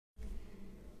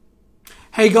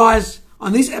Hey guys,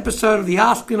 on this episode of the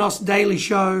Asking Us Daily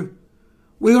Show,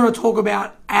 we're going to talk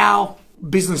about our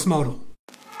business model.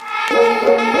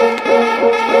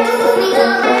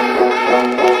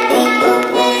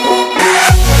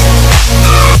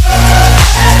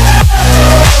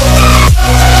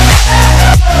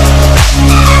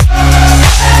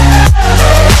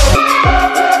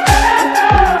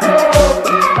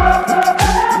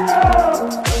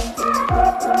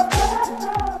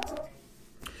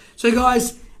 So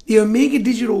guys, the Omega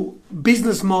Digital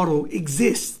business model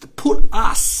exists to put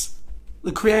us,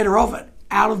 the creator of it,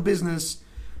 out of business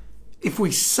if we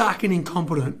suck and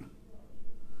incompetent.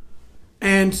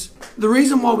 And the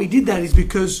reason why we did that is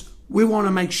because we want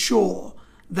to make sure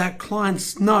that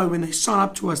clients know when they sign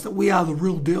up to us that we are the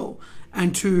real deal,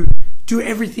 and to do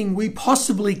everything we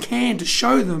possibly can to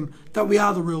show them that we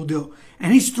are the real deal.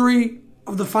 And here's three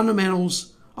of the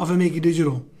fundamentals of Omega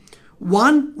Digital.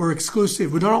 One, we're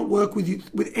exclusive. We do not work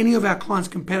with any of our clients'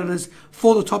 competitors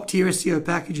for the top tier SEO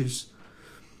packages.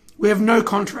 We have no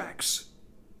contracts.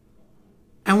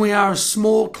 And we are a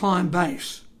small client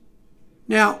base.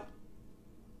 Now,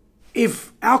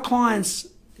 if our clients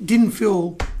didn't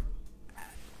feel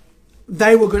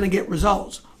they were going to get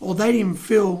results, or they didn't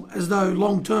feel as though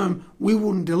long term we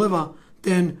wouldn't deliver,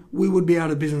 then we would be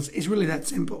out of business. It's really that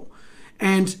simple.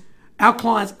 And our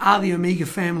clients are the Omega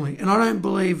family. And I don't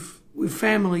believe with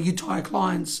family you tie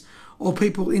clients or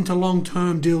people into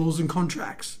long-term deals and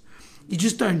contracts. You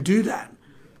just don't do that.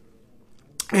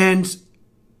 And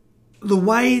the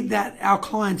way that our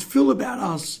clients feel about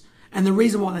us and the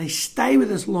reason why they stay with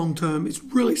us long-term is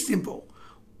really simple.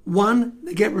 One,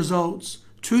 they get results.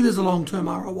 Two, there's a long-term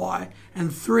ROI.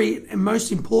 And three, and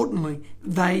most importantly,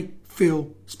 they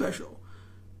feel special.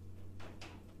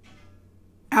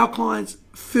 Our clients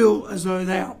feel as though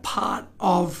they are part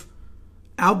of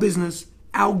our business,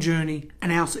 our journey,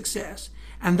 and our success.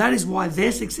 And that is why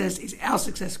their success is our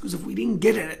success, because if we didn't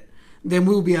get it, then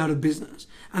we'll be out of business.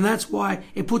 And that's why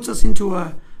it puts us into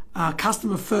a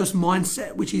customer first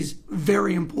mindset, which is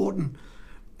very important.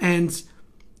 And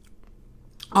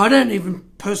I don't even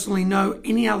personally know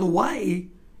any other way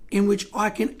in which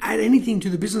I can add anything to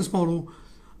the business model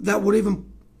that would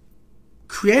even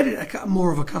create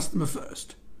more of a customer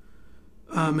first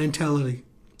mentality.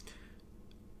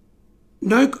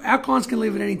 No, our clients can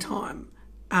leave at any time,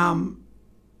 and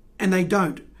they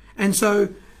don't. And so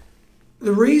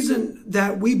the reason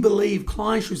that we believe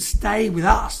clients should stay with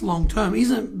us long term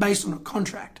isn't based on a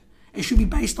contract. It should be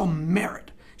based on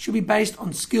merit. It should be based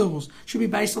on skills. It should be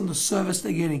based on the service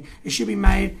they're getting. It should be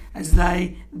made as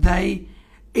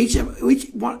each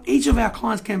of our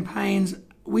clients' campaigns,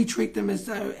 we treat them as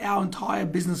though our entire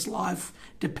business life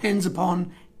depends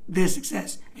upon their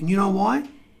success. And you know why?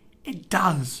 It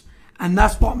does. And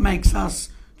that's what makes us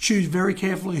choose very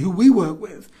carefully who we work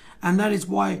with. And that is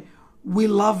why we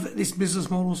love this business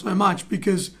model so much,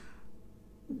 because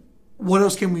what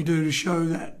else can we do to show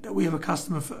that we have a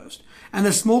customer first? And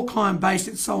the small client base,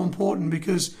 it's so important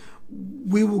because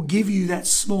we will give you that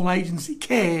small agency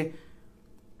care,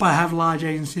 but have large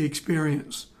agency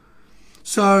experience.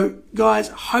 So guys,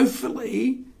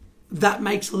 hopefully that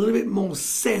makes a little bit more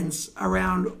sense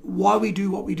around why we do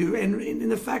what we do. And in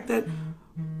the fact that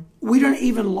we don't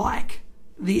even like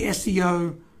the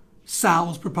SEO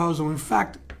sales proposal. In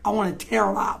fact, I want to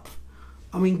tear it up.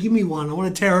 I mean, give me one. I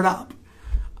want to tear it up.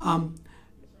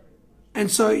 And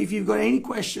so if you've got any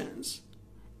questions,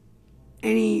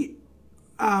 anything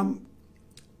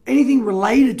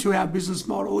related to our business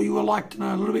model, or you would like to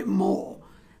know a little bit more,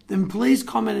 then please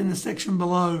comment in the section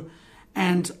below,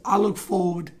 and I look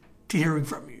forward to hearing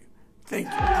from you. Thank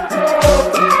you.